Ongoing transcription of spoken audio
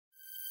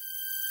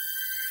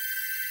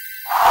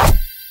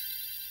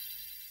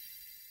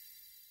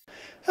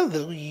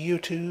Hello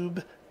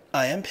YouTube,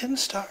 I am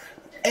Pinstar,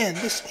 and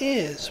this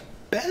is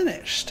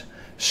Banished,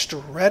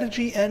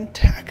 Strategy and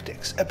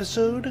Tactics,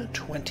 episode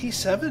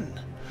 27.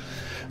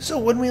 So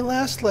when we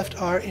last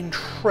left our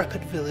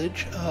intrepid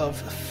village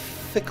of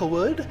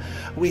Thicklewood,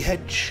 we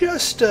had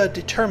just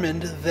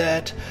determined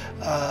that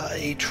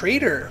a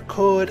trader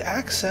could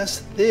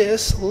access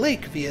this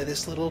lake via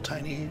this little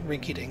tiny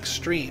rinky-dink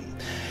stream,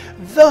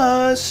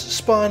 thus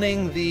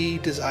spawning the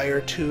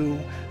desire to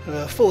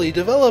fully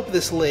develop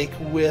this lake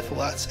with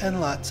lots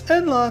and lots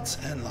and lots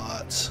and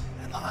lots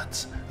and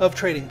lots of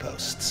trading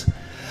posts.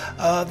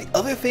 The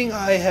other thing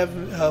I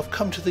have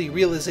come to the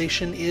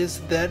realization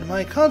is that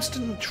my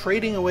constant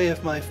trading away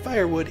of my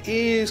firewood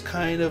is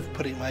kind of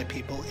putting my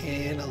people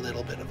in a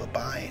little bit of a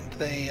bind.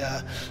 They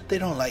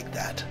don't like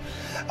that.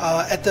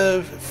 At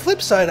the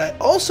flip side, I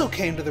also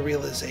came to the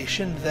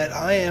realization that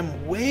I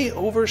am way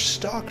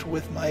overstocked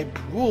with my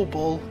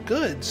brewable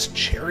goods.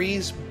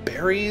 Cherries,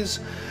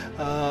 berries,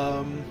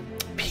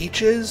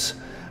 peaches,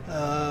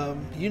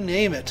 you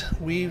name it.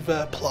 We've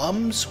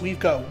plums, we've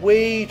got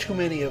way too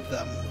many of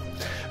them.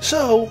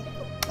 So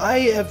I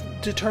have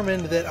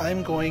determined that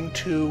I'm going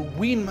to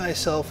wean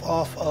myself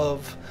off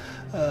of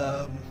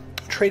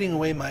trading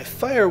away my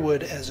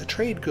firewood as a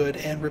trade good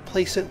and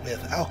replace it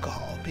with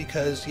alcohol.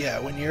 Because, yeah,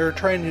 when you're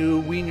trying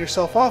to wean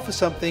yourself off of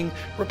something,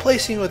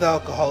 replacing it with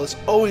alcohol is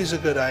always a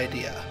good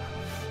idea.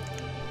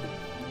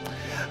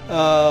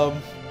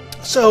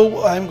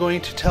 So I'm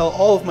going to tell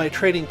all of my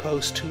trading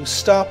posts to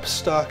stop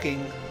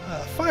stocking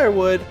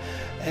firewood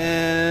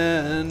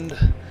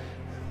and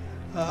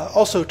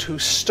also to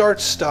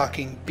start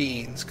stocking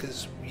beans,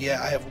 because,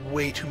 yeah, I have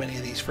way too many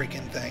of these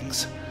freaking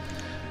things.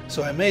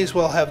 So I may as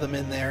well have them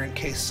in there in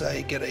case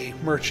I get a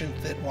merchant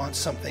that wants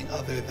something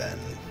other than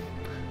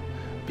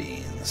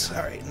beans.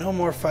 Alright, no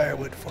more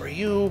firewood for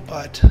you,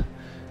 but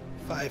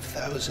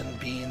 5,000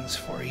 beans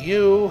for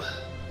you.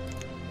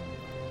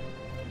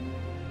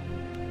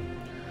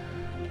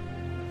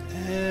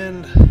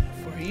 And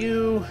for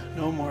you,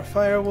 no more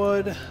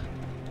firewood.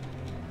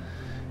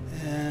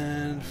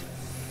 And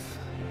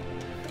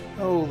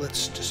oh,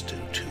 let's just do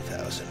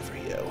 2,000 for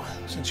you,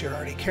 since you're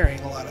already carrying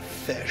a lot of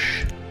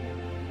fish.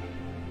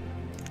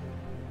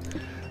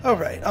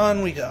 Alright,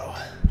 on we go.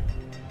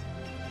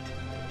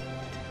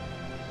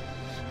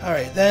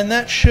 Alright, then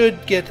that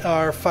should get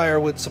our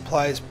firewood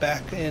supplies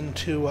back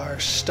into our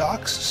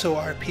stocks, so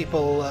our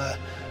people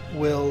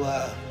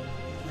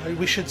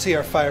we should see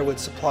our firewood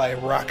supply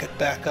rocket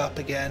back up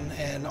again,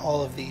 and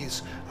all of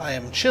these I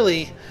am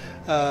chilly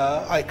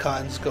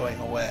icons going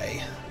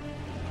away.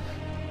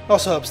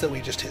 Also helps that we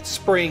just hit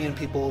spring and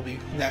people will be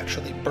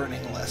naturally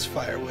burning less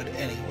firewood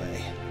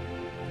anyway.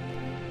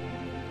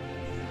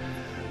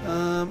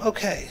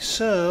 Okay,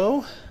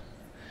 so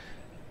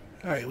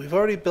alright, we've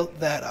already built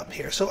that up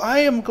here. So I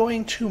am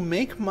going to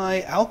make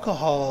my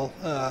alcohol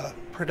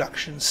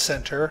production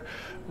center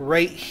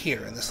right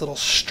here in this little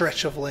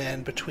stretch of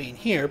land between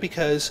here,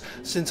 because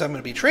since I'm going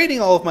to be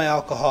trading all of my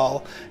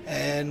alcohol,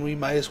 and we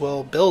might as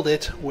well build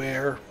it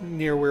near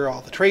where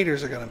all the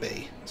traders are going to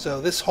be.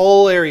 So this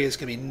whole area is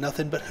going to be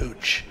nothing but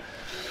hooch.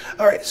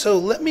 Alright, so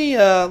let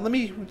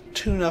me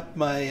tune up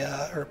my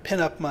or pin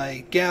up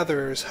my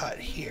gatherer's hut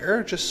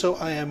here, just so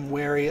I am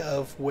wary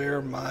of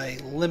where my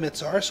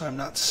limits are, so I'm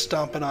not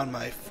stomping on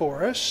my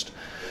forest.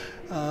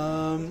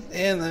 And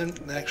then,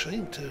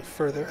 actually, to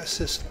further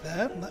assist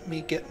that, let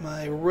me get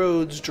my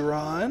roads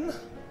drawn.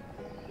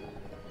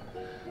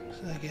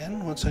 So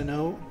again, once I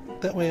know,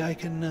 that way I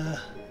can,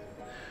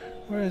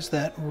 where is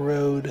that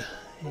road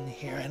in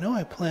here? I know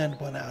I planned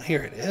one out.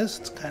 Here it is.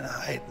 It's kind of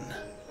hiding.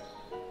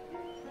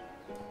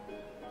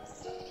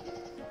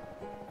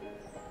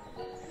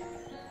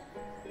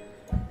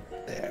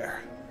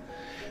 There.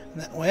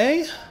 And that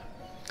way,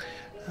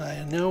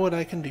 I know what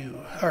I can do.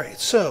 Alright,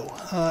 so,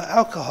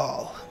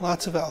 alcohol.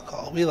 Lots of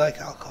alcohol. We like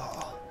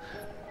alcohol.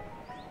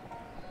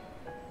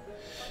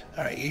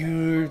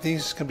 Alright,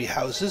 these can be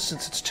houses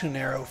since it's too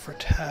narrow for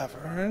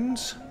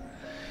taverns.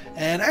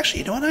 And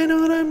actually, you know what I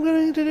know what I'm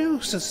going to do?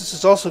 Since this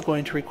is also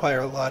going to require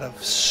a lot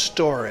of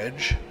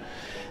storage,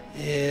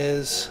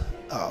 is...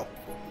 Oh,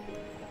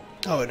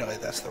 no,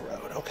 that's the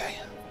road. Okay.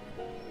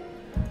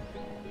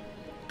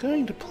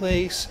 Going to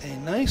place a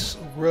nice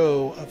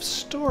row of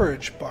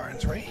storage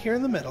barns right here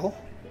in the middle.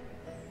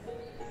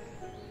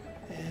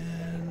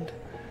 And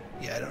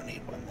yeah, I don't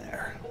need one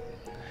there.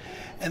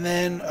 And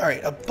then,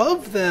 alright,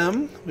 above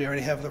them, we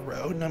already have the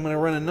road, and I'm going to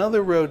run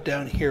another road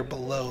down here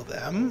below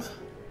them.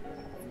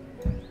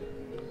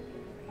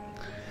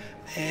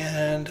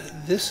 And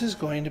this is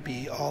going to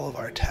be all of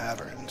our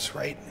taverns,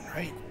 right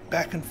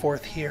back and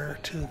forth here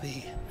to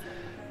the...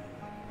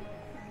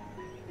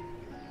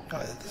 Oh,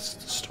 this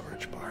is the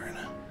storage barn.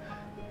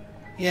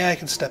 Yeah, I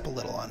can step a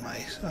little on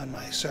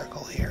my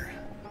circle here.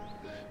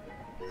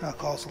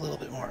 Alcohol's a little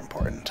bit more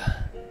important.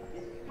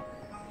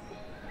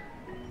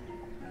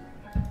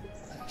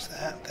 There's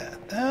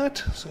that.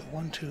 So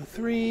 1, 2,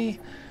 3.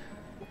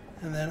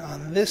 And then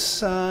on this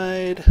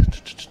side,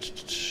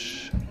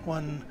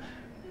 1,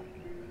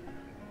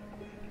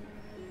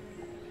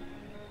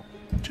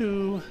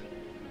 2,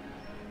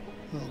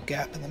 Little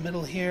gap in the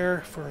middle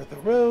here for the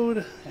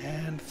road,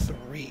 and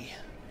 3.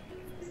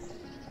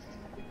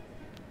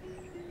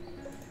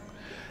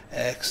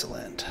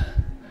 Excellent.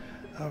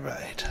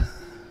 Alright.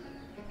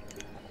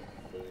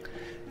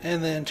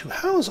 And then to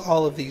house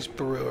all of these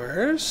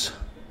brewers,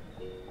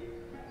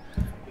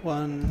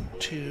 1,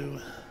 2,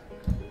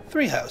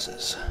 3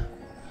 houses.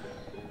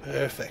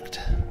 Perfect.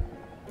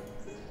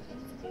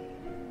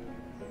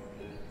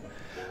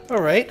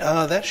 Alright,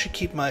 that should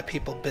keep my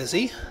people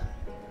busy,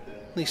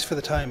 at least for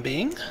the time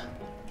being.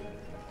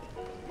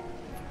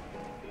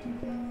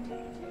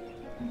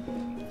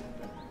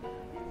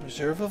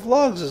 Reserve of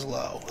logs is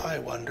low. I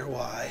wonder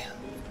why.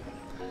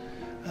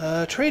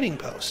 Trading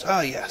post.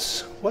 Ah,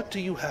 yes. What do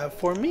you have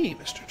for me,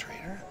 Mr.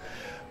 Trader?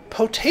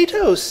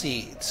 Potato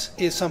seeds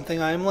is something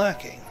I am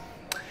lacking,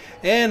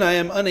 and I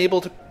am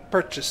unable to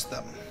purchase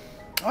them.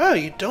 Wow,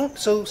 you don't...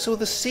 So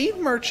the seed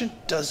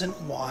merchant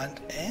doesn't want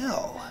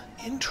ale.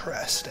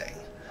 Interesting.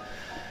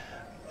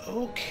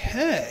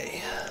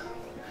 Okay.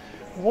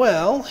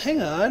 Well,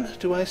 hang on.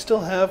 Do I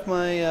still have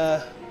my...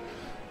 Yeah,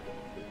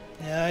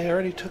 I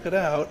already took it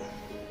out.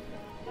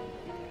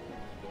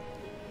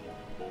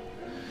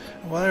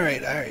 Well,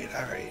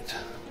 alright.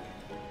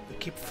 We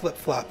keep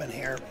flip-flopping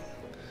here.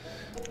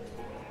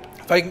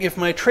 If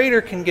my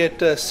trader can get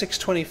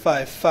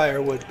 625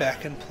 firewood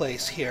back in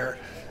place here,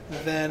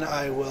 then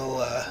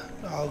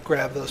I'll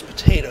grab those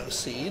potato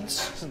seeds,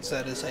 since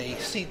that is a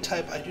seed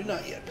type I do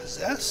not yet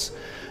possess.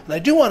 And I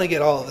do want to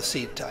get all of the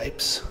seed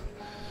types,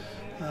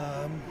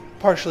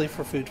 partially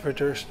for food for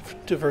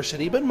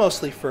diversity, but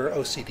mostly for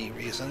OCD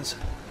reasons.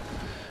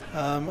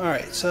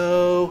 Alright,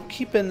 so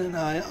keeping an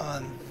eye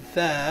on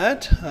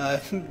that.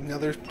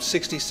 Another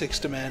 66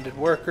 demanded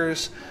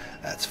workers.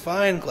 That's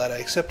fine. Glad I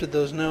accepted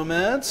those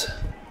nomads.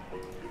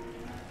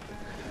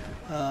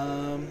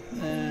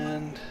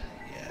 And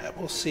yeah,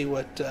 we'll see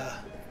what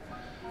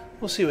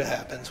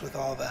happens with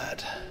all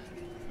that.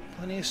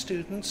 Plenty of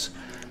students.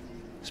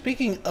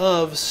 Speaking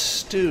of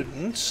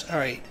students, all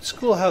right,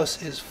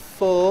 schoolhouse is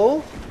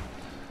full.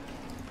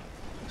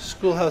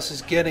 Schoolhouse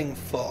is getting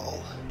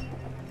full.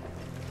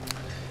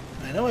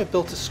 And I know I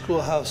built a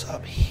schoolhouse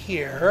up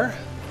here.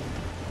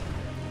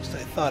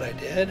 I thought I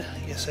did.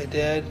 Yes, I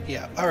did.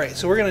 Yeah. Alright,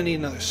 so we're going to need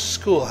another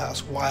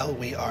schoolhouse while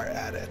we are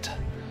at it.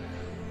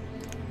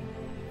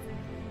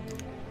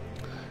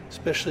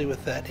 Especially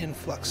with that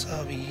influx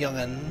of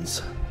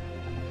young'uns.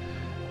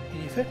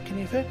 Can you fit? Can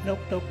you fit? Nope,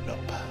 nope,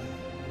 nope.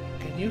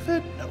 Can you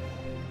fit? Nope.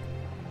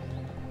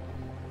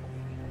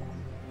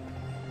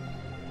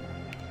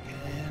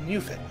 Can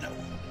you fit? Nope.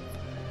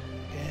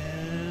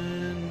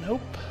 And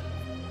nope.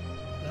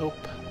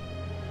 Nope.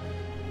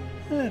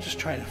 Just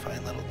trying to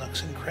find little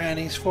nooks and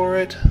crannies for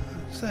it.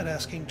 Is that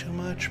asking too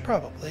much?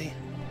 Probably.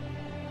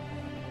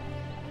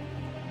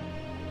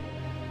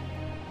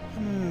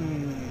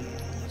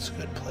 What's a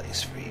good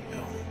place for you?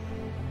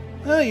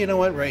 Oh, you know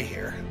what? Right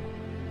here.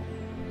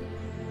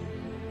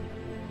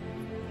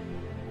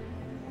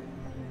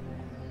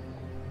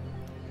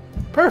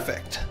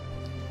 Perfect.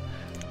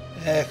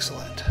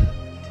 Excellent.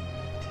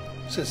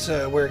 Since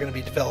we're going to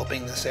be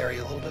developing this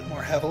area a little bit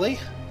more heavily.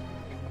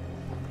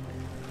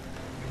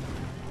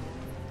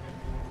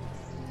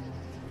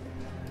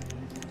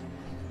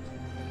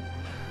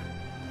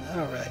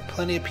 Alright,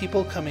 plenty of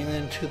people coming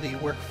into the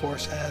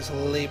workforce as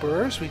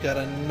laborers. We got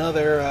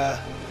another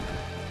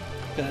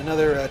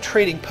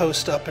trading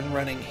post up and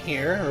running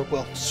here, or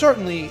will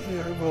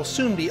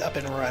soon be up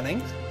and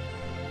running.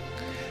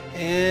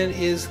 And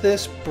is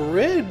this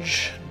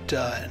bridge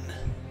done?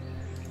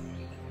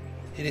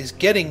 It is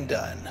getting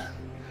done.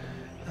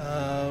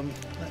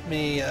 Let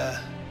me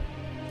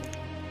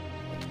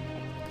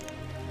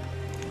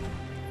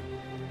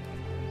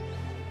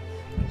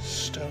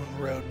stone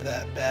road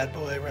that bad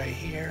boy right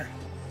here.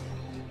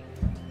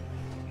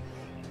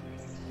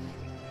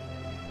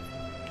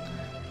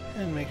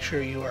 And make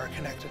sure you are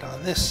connected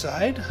on this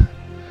side.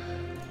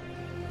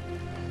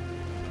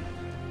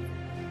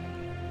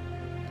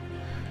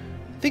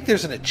 I think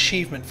there's an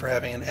achievement for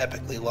having an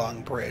epically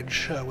long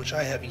bridge, which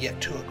I have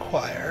yet to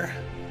acquire.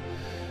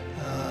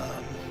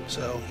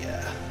 So,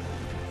 yeah.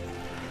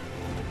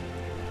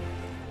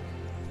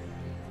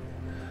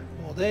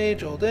 Old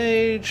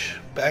age,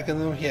 back in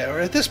the... Yeah,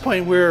 at this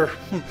point we're...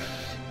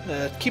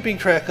 keeping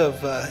track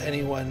of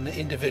anyone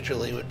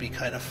individually would be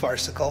kind of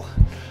farcical.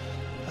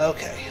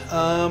 Okay,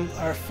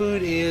 our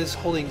food is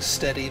holding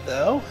steady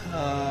though.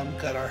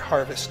 Got our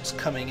harvests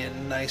coming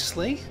in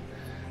nicely.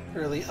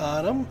 Early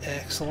autumn,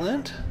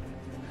 excellent.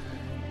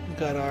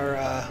 Got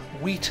our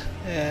wheat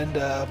and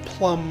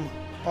plum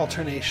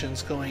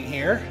alternations going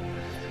here,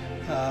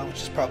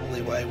 which is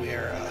probably why we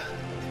are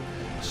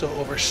so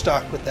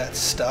overstocked with that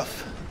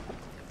stuff.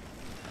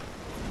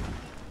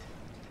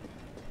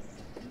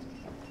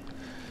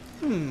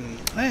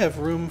 I have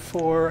room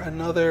for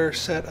another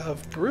set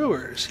of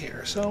brewers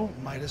here, so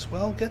might as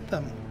well get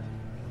them.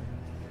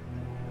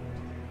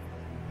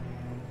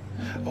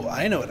 Oh,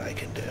 I know what I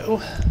can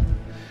do.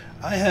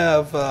 I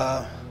have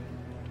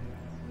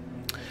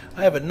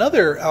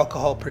another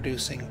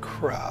alcohol-producing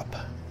crop.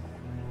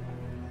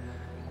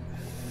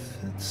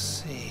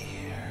 Let's see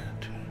here.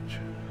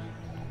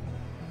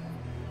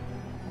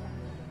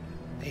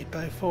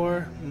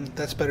 8x4.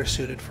 That's better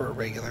suited for a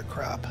regular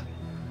crop.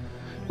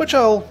 Which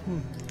I'll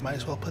might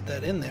as well put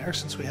that in there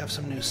since we have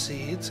some new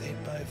seeds.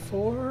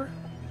 8x4.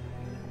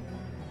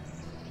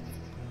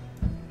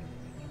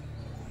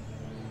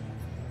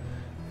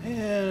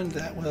 And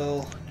that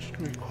will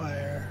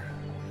require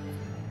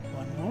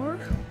one more,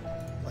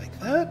 like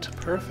that.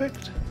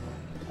 Perfect.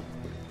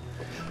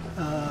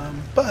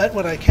 But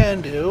what I can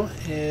do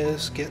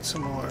is get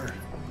some more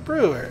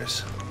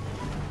brewers,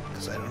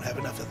 because I don't have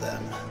enough of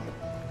them.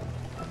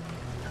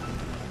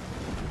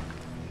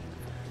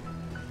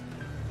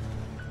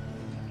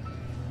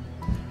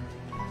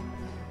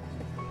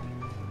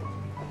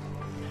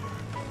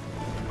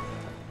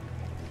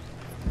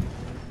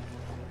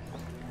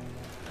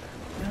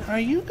 Are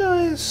you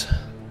guys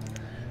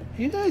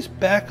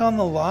back on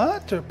the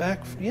lot or back?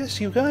 Yes,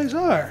 you guys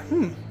are.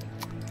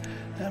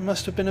 That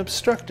must have been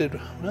obstructed.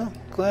 Well,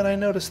 glad I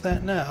noticed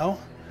that now.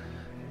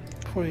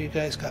 Before you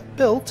guys got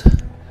built,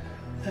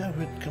 that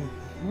would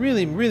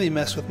really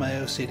mess with my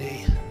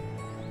OCD.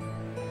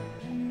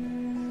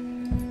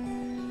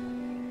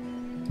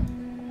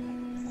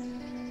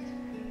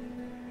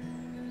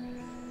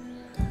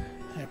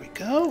 There we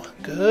go.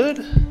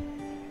 Good.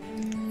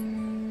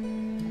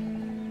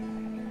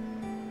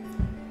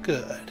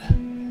 Good.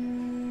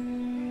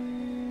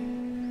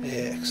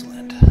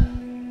 Excellent.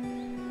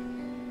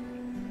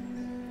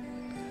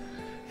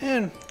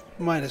 And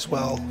might as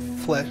well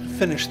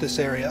finish this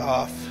area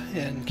off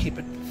and keep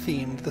it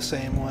themed the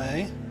same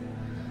way.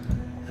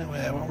 That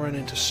way I won't run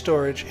into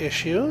storage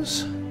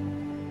issues.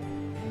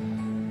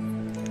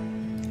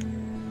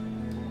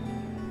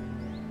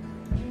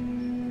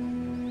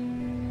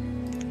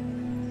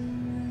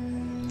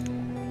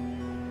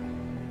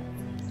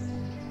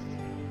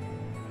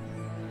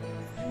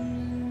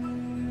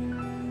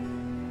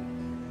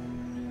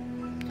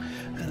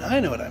 And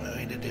I know what I'm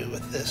going to do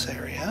with this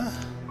area.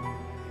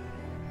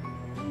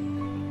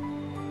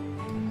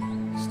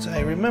 Since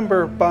I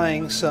remember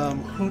buying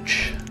some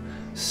hooch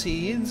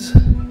seeds.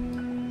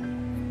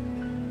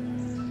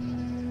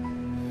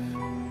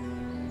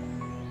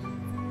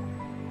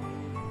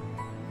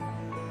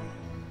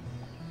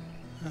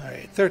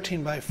 Alright,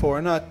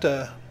 13x4, not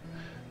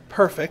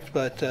perfect,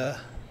 but there,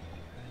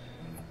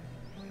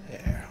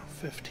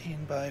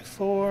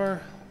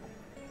 15x4.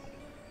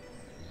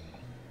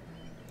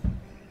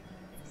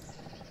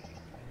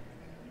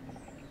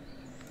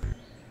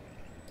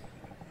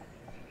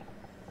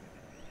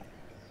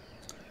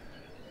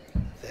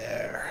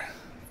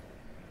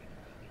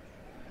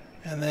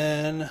 And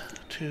then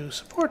to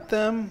support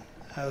them,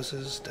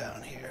 houses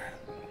down here.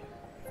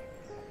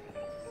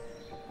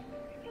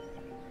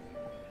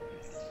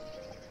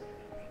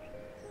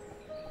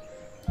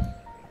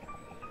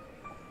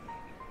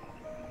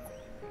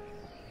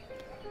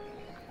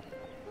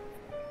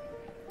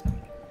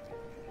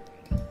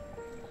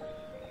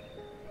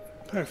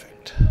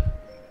 Perfect.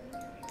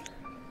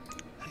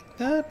 Like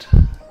that.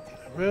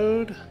 Get a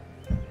road.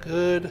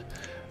 Good.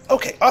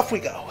 Okay, off we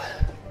go.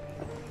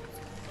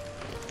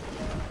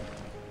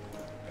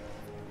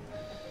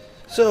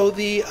 So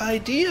the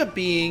idea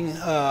being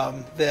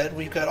that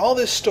we've got all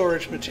this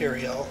storage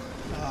material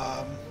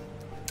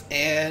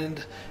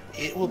and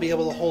it will be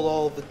able to hold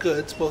all of the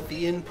goods, both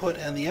the input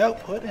and the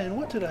output. And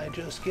what did I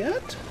just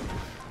get?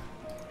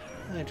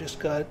 I just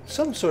got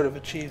some sort of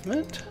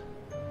achievement.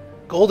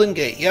 Golden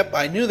Gate. Yep,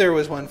 I knew there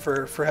was one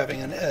for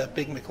having a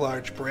Big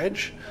McLarge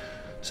bridge.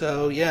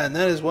 So yeah, and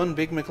that is one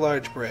Big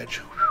McLarge bridge.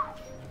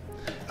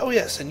 Oh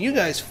yes, and you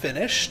guys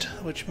finished,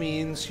 which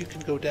means you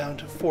can go down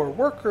to 4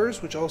 workers,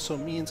 which also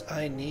means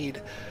I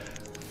need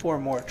 4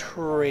 more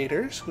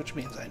traders, which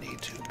means I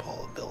need to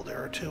pull a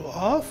builder or 2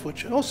 off,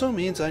 which also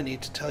means I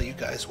need to tell you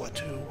guys what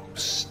to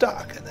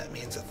stock, and that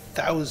means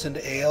 1,000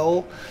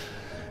 ale.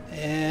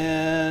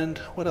 And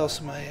what else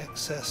am I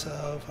excess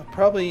of? I'm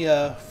probably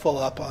full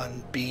up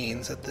on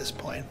beans at this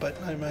point, but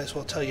I might as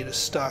well tell you to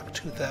stock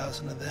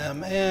 2,000 of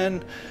them,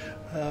 and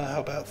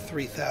how about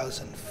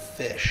 3,000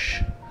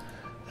 fish?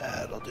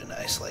 That'll do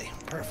nicely.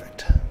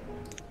 Perfect.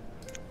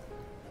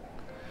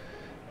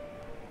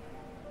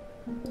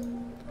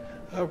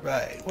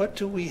 Alright, what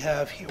do we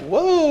have here?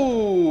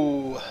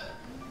 Whoa!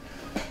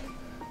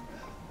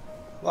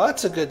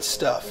 Lots of good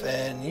stuff,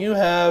 and you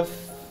have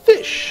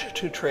fish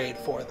to trade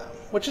for them,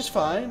 which is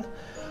fine.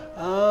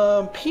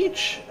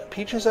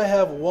 Peaches I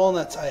have,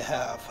 walnuts I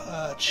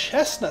have,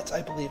 chestnuts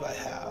I believe I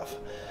have,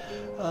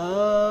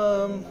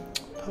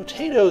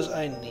 potatoes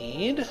I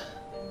need.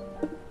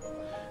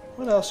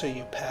 What else are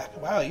you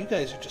packing? Wow, you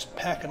guys are just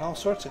packing all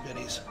sorts of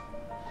goodies.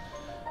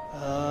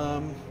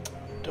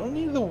 Don't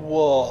need the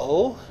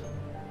wool.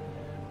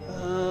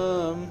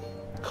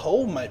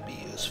 Coal might be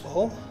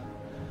useful.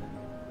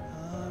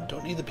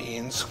 Don't need the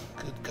beans.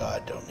 Good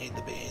God, don't need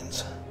the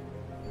beans.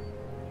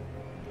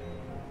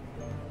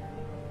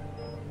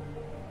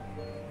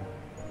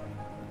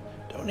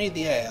 Don't need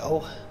the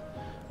ale,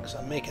 because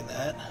I'm making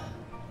that.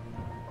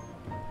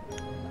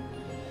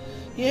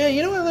 Yeah,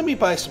 you know what? Let me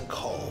buy some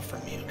coal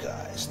from you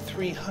guys.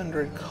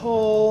 300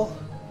 coal.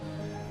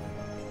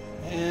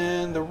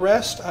 And the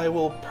rest I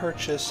will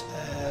purchase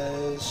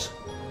as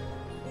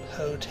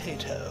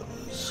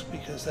potatoes,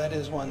 because that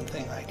is one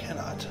thing I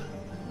cannot.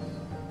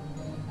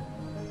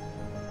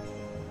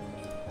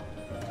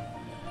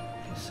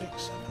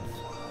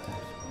 675.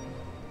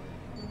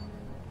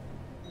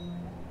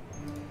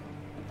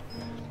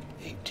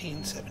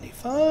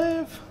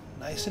 1875.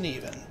 Nice and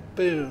even.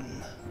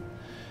 Boom.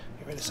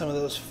 Get rid of some of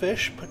those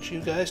fish, put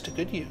you guys to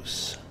good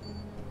use.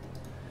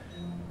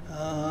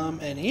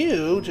 And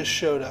you just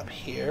showed up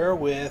here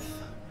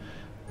with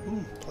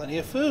plenty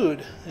of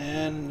food,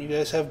 and you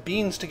guys have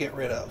beans to get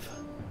rid of.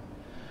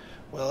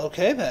 Well,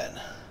 okay then.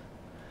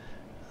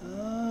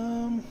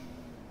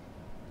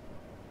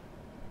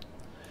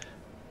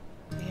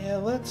 Yeah,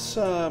 let's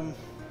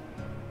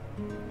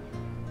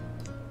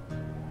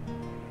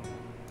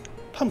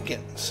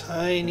pumpkins.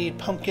 I need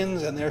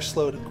pumpkins, and they're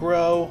slow to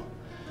grow,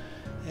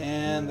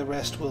 and the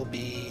rest will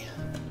be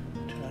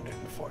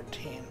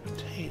 214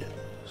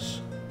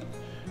 potatoes.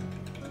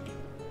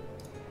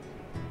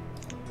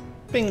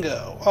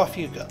 Bingo! Off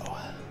you go.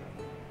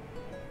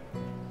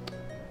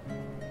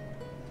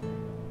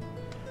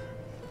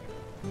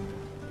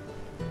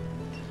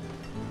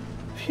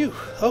 Phew,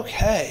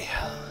 okay.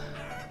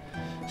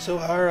 So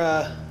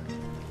our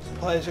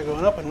supplies are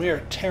going up and we are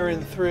tearing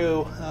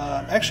through.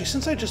 Actually,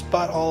 since I just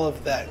bought all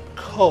of that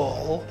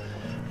coal,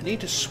 I need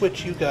to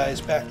switch you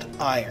guys back to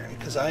iron,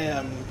 because I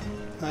am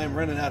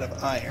running out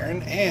of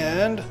iron.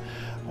 And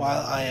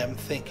while I am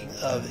thinking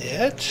of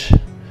it,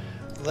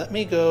 let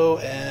me go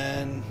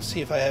and see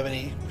if I have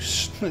any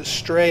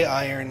stray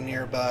iron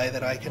nearby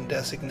that I can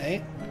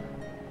designate.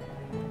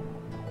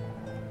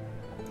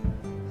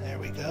 There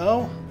we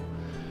go.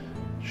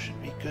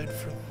 Should be good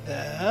for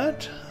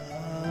that.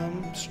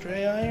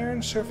 Stray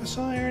iron, surface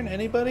iron,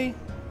 anybody?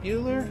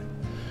 Bueller?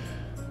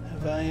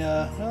 Have I,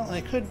 well, I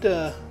could,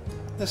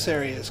 this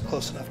area is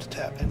close enough to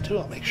tap into.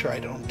 I'll make sure I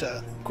don't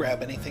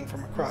grab anything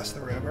from across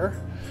the river.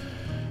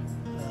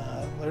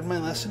 Learned my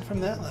lesson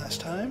from that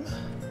last time.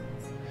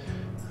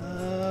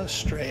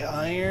 Stray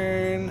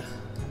iron,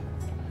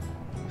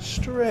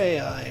 stray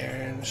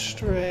iron,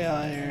 stray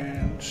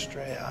iron,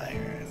 stray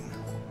iron.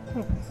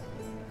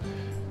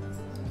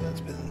 That's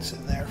been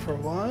sitting there for a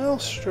while.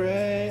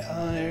 Stray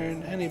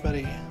iron,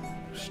 anybody?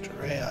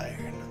 Stray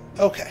iron.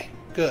 Okay,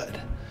 good.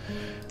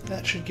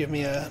 That should give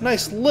me a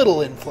nice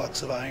little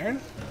influx of iron.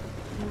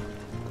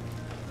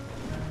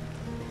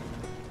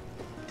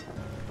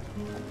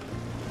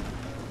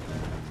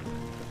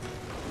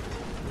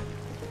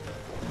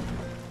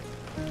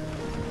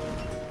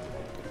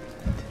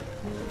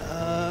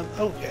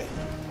 Okay.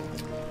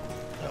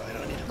 No, I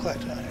don't need to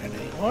collect iron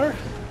anymore.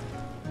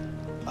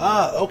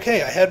 Ah,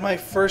 okay, I had my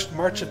first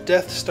March of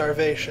Death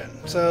starvation.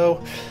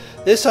 So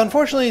this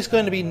unfortunately is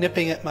going to be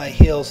nipping at my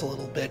heels a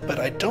little bit, but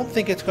I don't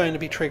think it's going to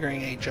be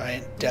triggering a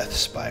giant death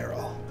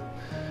spiral.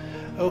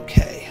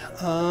 Okay.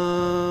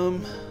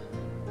 Thought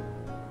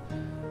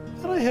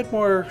I had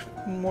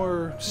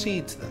more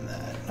seeds than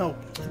that. Oh,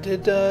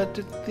 did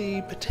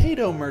the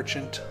potato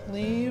merchant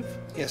leave?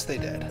 Yes, they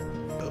did.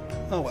 Boop.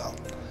 Oh well.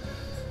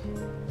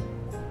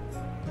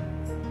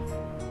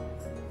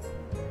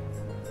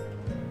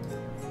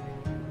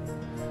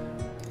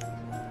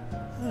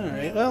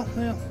 Alright, well,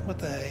 yeah, what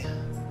the hey.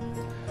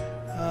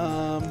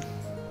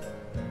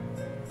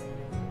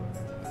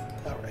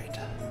 Alright.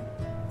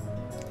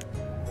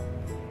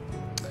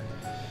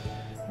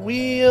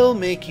 We'll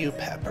make you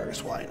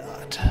peppers, why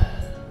not?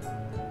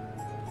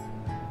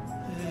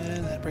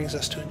 And that brings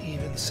us to an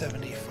even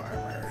 70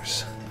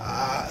 farmers.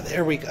 Ah,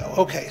 there we go.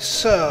 Okay,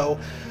 so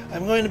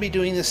I'm going to be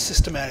doing this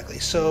systematically.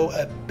 So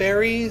a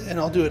berries, and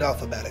I'll do it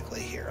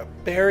alphabetically here. A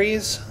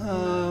berries,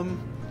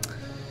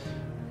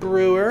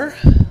 brewer.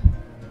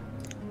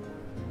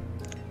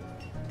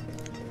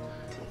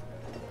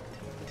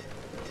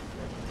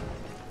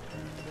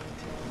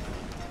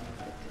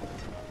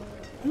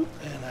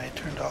 And I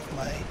turned off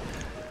my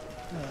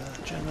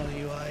general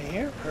UI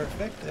here.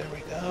 Perfect. There we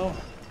go.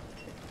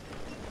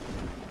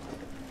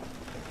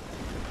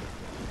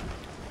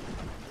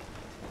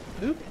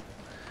 Oop.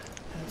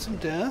 And some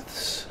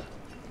deaths.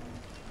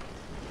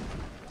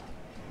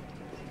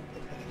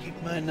 Gotta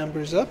keep my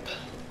numbers up.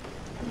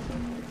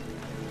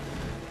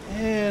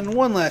 And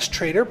one last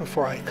trader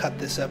before I cut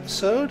this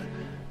episode.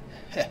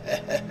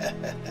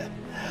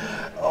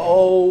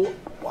 Oh,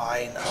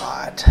 why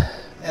not?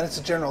 And it's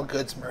a general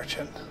goods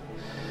merchant.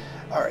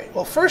 Alright,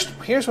 well first,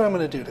 here's what I'm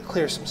going to do to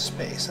clear some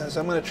space. Is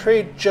I'm going to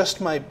trade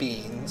just my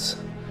beans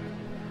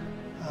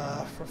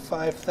for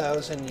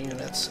 5,000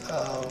 units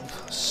of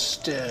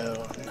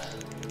stone.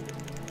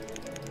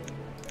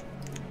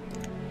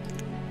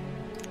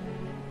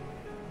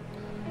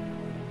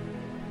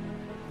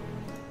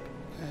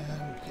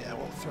 And yeah,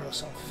 we'll throw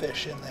some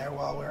fish in there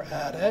while we're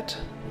at it.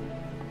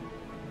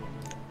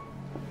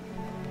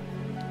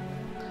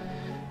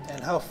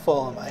 And how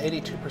full am I?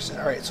 82%.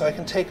 Alright, so I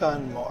can take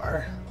on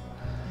more.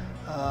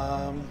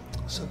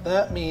 So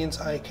that means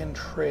I can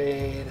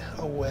trade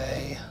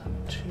away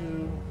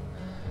 2,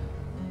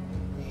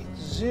 8,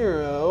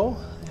 0,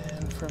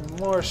 and for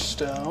more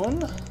stone.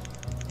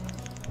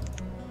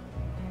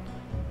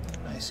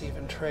 Nice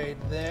even trade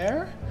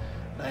there.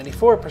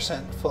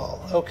 94%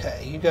 full.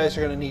 Okay, you guys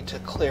are going to need to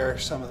clear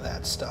some of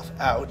that stuff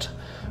out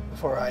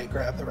before I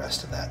grab the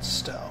rest of that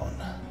stone.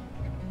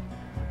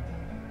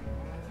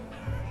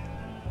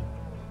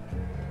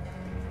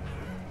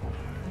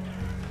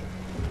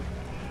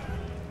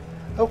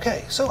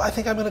 Okay, so I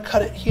think I'm going to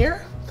cut it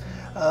here.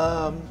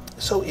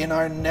 So in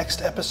our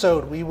next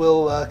episode, we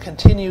will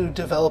continue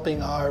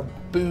developing our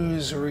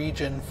booze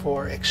region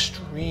for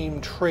extreme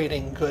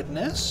trading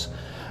goodness.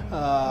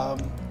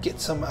 Get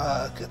some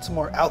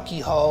more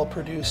alcohol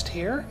produced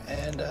here,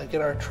 and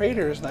get our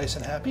traders nice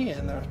and happy,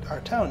 and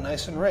our town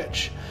nice and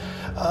rich.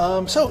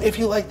 So if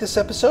you like this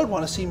episode,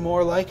 want to see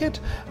more like it,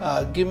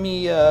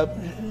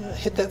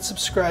 hit that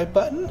subscribe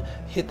button,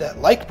 hit that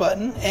like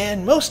button,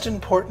 and most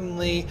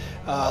importantly,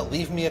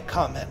 leave me a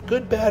comment.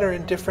 Good, bad, or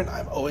indifferent,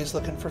 I'm always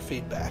looking for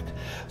feedback.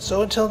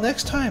 So until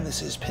next time,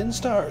 this is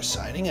Pinstar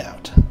signing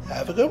out.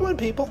 Have a good one,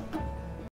 people.